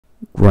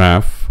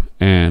graph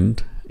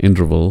and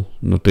interval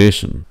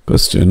notation.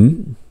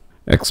 Question: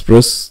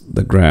 express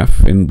the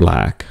graph in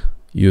black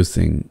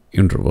using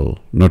interval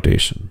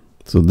notation.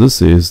 So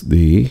this is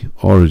the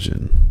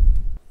origin.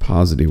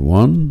 Positive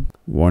 1,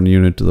 1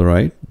 unit to the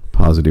right,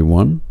 positive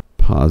 1,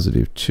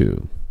 positive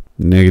 2,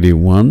 negative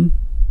 1,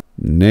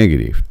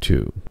 negative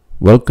 2.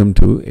 Welcome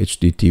to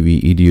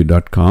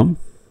HDTVEDU.com.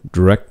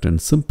 Direct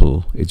and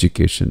simple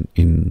education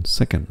in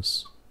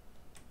seconds.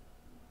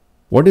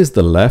 What is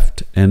the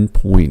left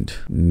endpoint?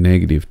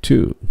 Negative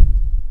 2.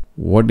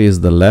 What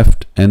is the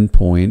left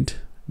endpoint?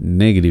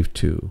 Negative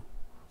 2.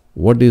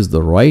 What is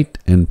the right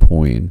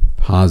endpoint?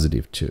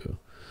 Positive 2.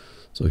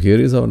 So here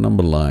is our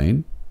number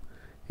line.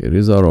 Here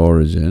is our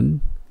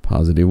origin.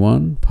 Positive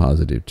 1,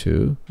 positive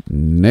 2,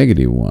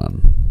 negative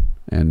 1,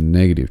 and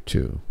negative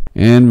 2.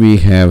 And we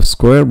have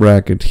square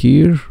bracket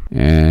here,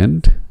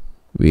 and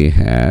we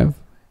have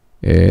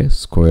a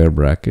square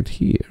bracket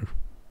here.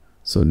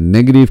 So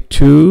negative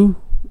 2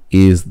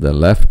 is the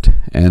left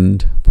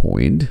end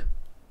point.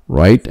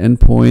 Right end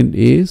point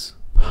is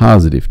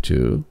positive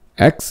 2.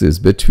 X is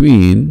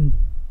between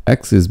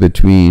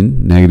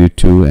negative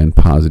 2 and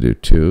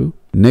positive 2.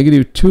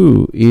 Negative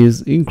 2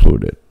 is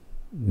included.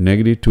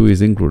 Negative 2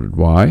 is included.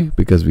 Why?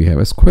 Because we have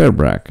a square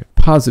bracket.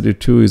 Positive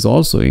 2 is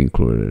also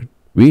included.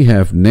 We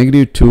have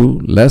negative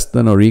 2 less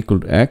than or equal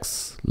to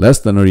x less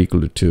than or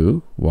equal to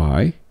 2.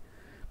 Why?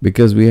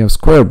 Because we have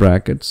square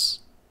brackets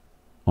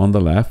on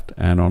the left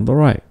and on the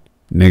right.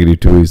 Negative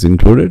 2 is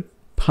included.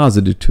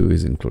 Positive 2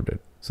 is included.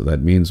 So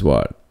that means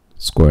what?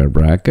 Square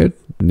bracket,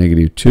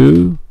 negative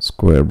 2,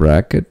 square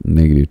bracket,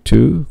 negative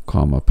 2,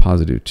 comma,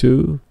 positive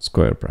 2,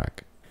 square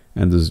bracket.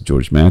 And this is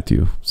George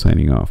Mathew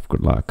signing off.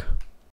 Good luck.